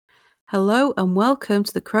Hello and welcome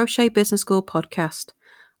to the Crochet Business School podcast.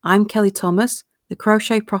 I'm Kelly Thomas, the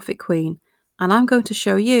Crochet Profit Queen, and I'm going to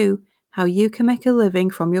show you how you can make a living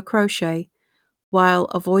from your crochet while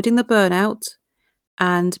avoiding the burnout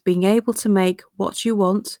and being able to make what you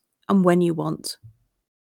want and when you want.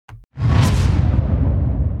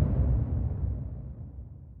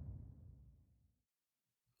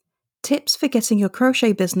 Tips for getting your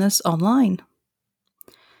crochet business online.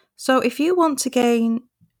 So if you want to gain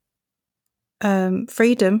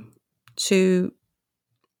freedom to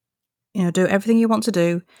do everything you want to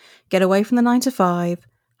do, get away from the 9 to 5,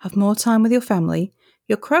 have more time with your family,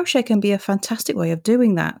 your crochet can be a fantastic way of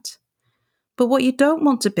doing that. But what you don't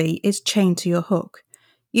want to be is chained to your hook.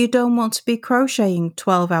 You don't want to be crocheting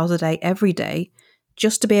 12 hours a day every day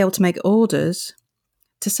just to be able to make orders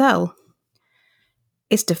to sell.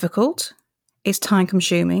 It's difficult, it's time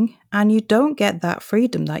consuming, and you don't get that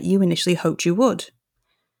freedom that you initially hoped you would.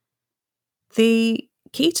 The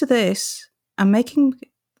key to this and making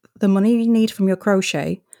the money you need from your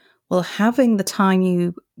crochet while having the time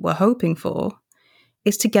you were hoping for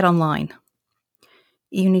is to get online.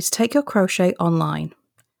 You need to take your crochet online.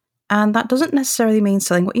 And that doesn't necessarily mean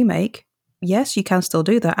selling what you make. Yes, you can still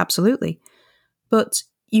do that, absolutely. But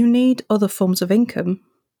you need other forms of income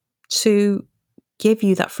to give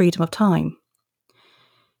you that freedom of time.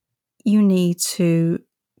 You need to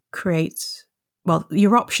create,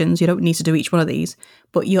 your options, you don't need to do each one of these,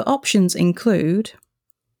 but your options include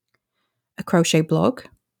a crochet blog,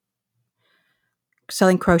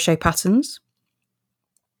 selling crochet patterns,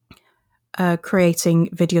 creating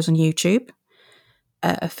videos on YouTube,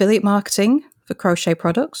 affiliate marketing for crochet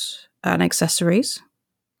products and accessories,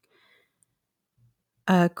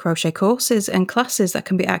 crochet courses and classes that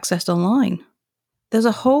can be accessed online. There's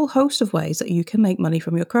a whole host of ways that you can make money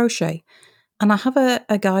from your crochet. And I have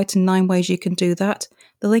a guide to 9 ways you can do that.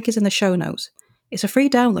 The link is in the show notes. It's a free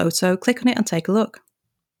download, so click on it and take a look.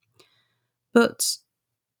 But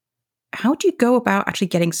how do you go about actually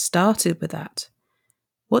getting started with that?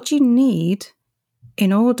 What do you need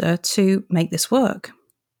in order to make this work?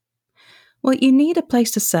 Well, you need a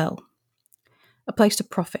place to sell, a place to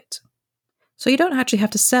profit. So you don't actually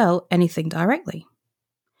have to sell anything directly.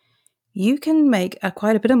 You can make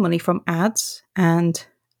quite a bit of money from ads and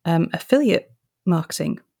affiliate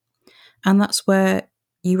marketing. And that's where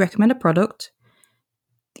you recommend a product,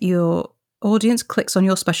 your audience clicks on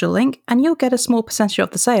your special link, and you'll get a small percentage of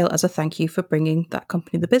the sale as a thank you for bringing that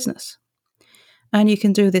company the business. And you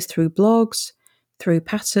can do this through blogs, through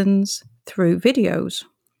patterns, through videos.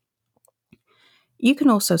 You can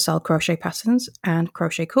also sell crochet patterns and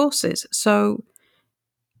crochet courses. So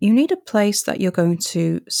you need a place that you're going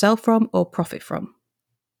to sell from or profit from.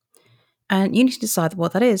 And you need to decide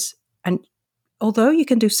what that is. And although you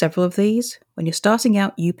can do several of these, when you're starting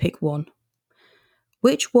out, you pick one.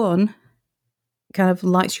 Which one kind of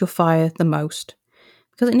lights your fire the most?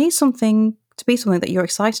 Because it needs something to be something that you're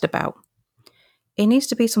excited about. It needs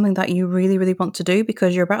to be something that you really, really want to do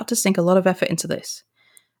because you're about to sink a lot of effort into this.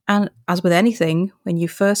 And as with anything, when you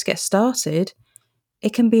first get started,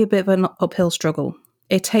 it can be a bit of an uphill struggle.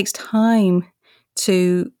 It takes time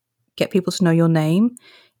to get people to know your name.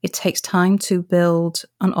 It takes time to build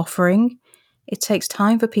an offering. It takes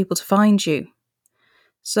time for people to find you.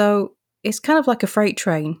 So it's kind of like a freight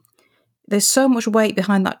train. There's so much weight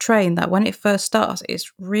behind that train that when it first starts,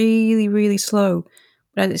 it's really, really slow.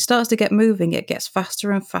 But as it starts to get moving, it gets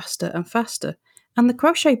faster and faster and faster. And the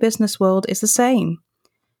crochet business world is the same.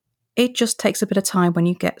 It just takes a bit of time when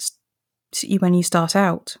you start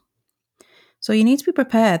out. So you need to be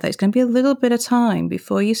prepared that it's going to be a little bit of time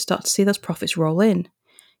before you start to see those profits roll in.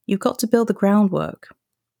 You've got to build the groundwork.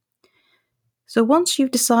 So once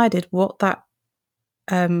you've decided what that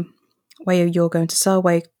way you're going to sell,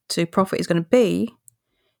 way to profit is going to be,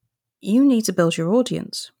 you need to build your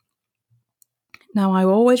audience. Now, I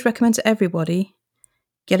always recommend to everybody,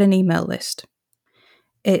 get an email list.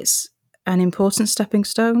 It's an important stepping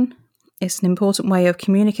stone. It's an important way of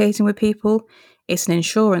communicating with people. It's an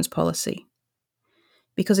insurance policy.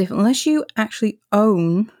 Because unless you actually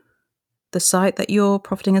own the site that you're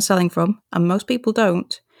profiting and selling from, and most people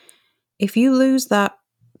don't, if you lose that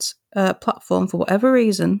platform for whatever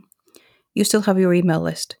reason, you still have your email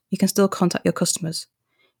list. You can still contact your customers.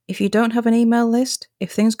 If you don't have an email list,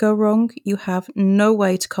 if things go wrong, you have no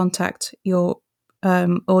way to contact your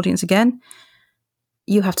audience again.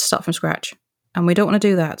 You have to start from scratch. And we don't want to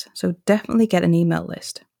do that. So definitely get an email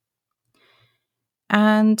list.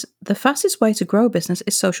 And the fastest way to grow a business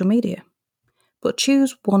is social media. But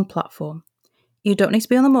choose one platform. You don't need to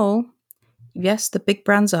be on them all. Yes, the big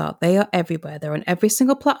brands are. They are everywhere. They're on every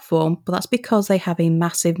single platform, but that's because they have a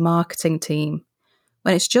massive marketing team.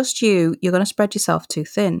 When it's just you, you're going to spread yourself too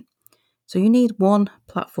thin. So you need one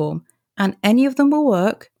platform, and any of them will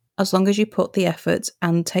work as long as you put the effort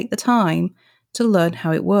and take the time to learn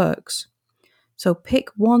how it works. So pick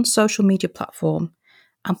one social media platform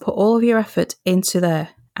and put all of your effort into there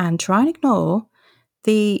and try and ignore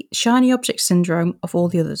the shiny object syndrome of all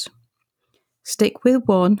the others. Stick with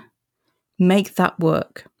one, make that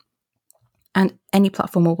work. And any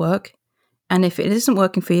platform will work. And if it isn't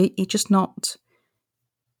working for you, you're just not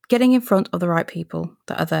getting in front of the right people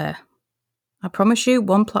that are there. I promise you,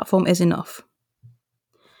 one platform is enough.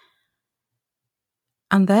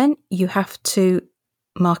 And then you have to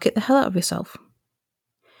market the hell out of yourself.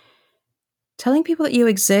 Telling people that you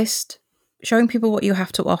exist, showing people what you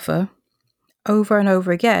have to offer over and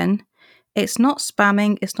over again, it's not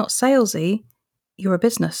spamming, it's not salesy, you're a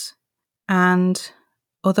business. And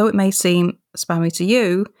although it may seem spammy to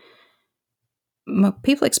you,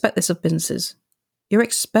 people expect this of businesses. You're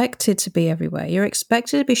expected to be everywhere. You're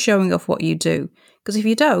expected to be showing off what you do. Because if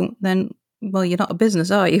you don't, then, well, you're not a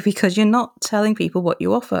business, are you? Because you're not telling people what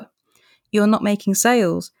you offer. You're not making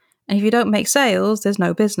sales. And if you don't make sales, there's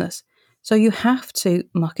no business. So you have to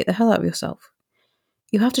market the hell out of yourself.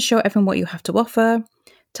 You have to show everyone what you have to offer,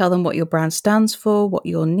 tell them what your brand stands for, what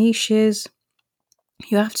your niche is.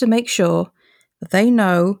 You have to make sure that they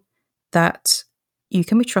know that you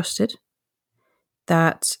can be trusted,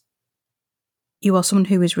 that you are someone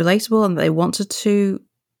who is relatable and they wanted to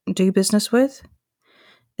do business with.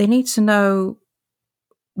 They need to know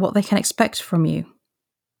what they can expect from you.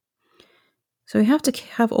 So you have to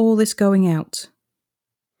have all this going out.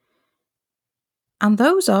 And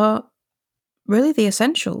those are really the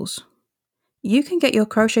essentials. You can get your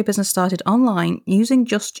crochet business started online using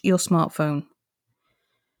just your smartphone.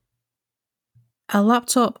 A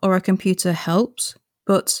laptop or a computer helps,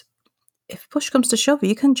 but if push comes to shove,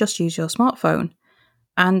 you can just use your smartphone.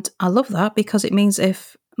 And I love that because it means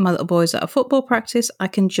if my little boy's at a football practice, I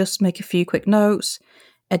can just make a few quick notes,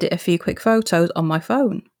 edit a few quick photos on my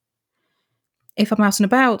phone. If I'm out and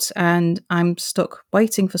about and I'm stuck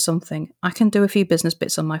waiting for something, I can do a few business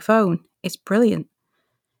bits on my phone. It's brilliant.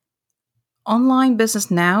 Online business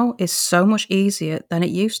now is so much easier than it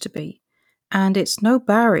used to be. And it's no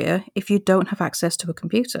barrier if you don't have access to a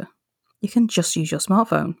computer. You can just use your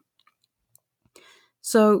smartphone.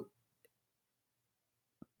 So,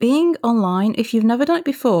 being online, if you've never done it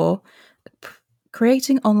before,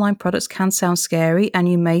 creating online products can sound scary and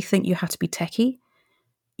you may think you have to be techie.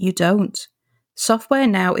 You don't. Software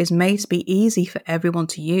now is made to be easy for everyone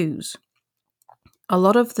to use. A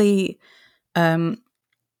lot of the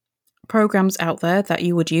programs out there that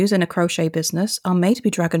you would use in a crochet business are made to be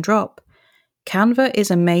drag and drop. Canva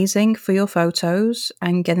is amazing for your photos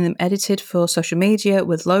and getting them edited for social media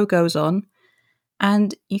with logos on.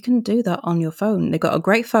 And you can do that on your phone. They've got a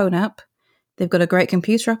great phone app. They've got a great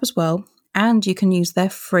computer app as well. And you can use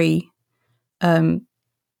their free, what's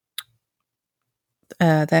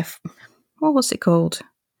it called?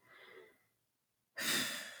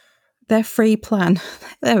 Their free plan.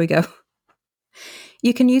 There we go.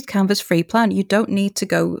 You can use Canva's free plan. You don't need to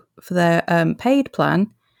go for their paid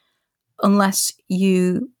plan unless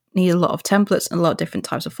you need a lot of templates and a lot of different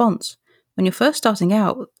types of fonts. When you're first starting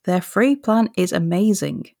out, their free plan is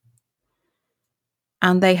amazing.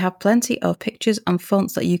 And they have plenty of pictures and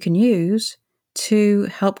fonts that you can use to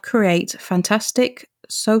help create fantastic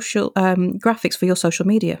social graphics for your social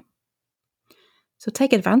media. So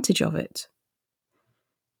take advantage of it.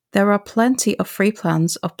 There are plenty of free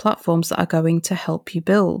plans of platforms that are going to help you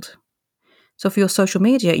build. So for your social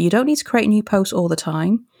media, you don't need to create new posts all the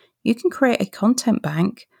time. You can create a content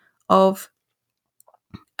bank of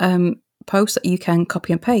posts that you can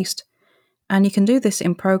copy and paste. And you can do this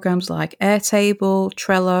in programs like Airtable,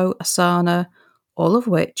 Trello, Asana, all of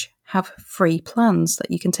which have free plans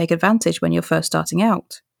that you can take advantage when you're first starting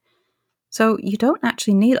out. So you don't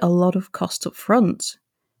actually need a lot of cost up front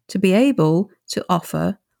to be able to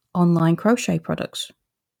offer online crochet products.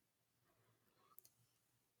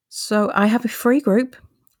 So I have a free group.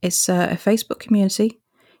 It's a Facebook community.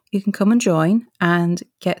 You can come and join and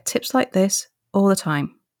get tips like this all the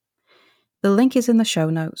time. The link is in the show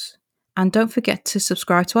notes. And don't forget to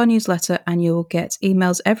subscribe to our newsletter and you'll get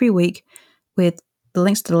emails every week with the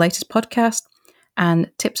links to the latest podcast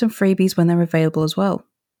and tips and freebies when they're available as well.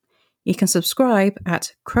 You can subscribe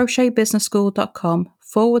at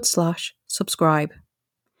crochetbusinessschool.com/subscribe.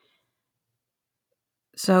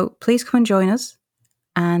 So please come and join us.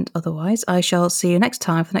 And otherwise, I shall see you next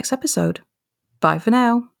time for the next episode. Bye for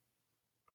now.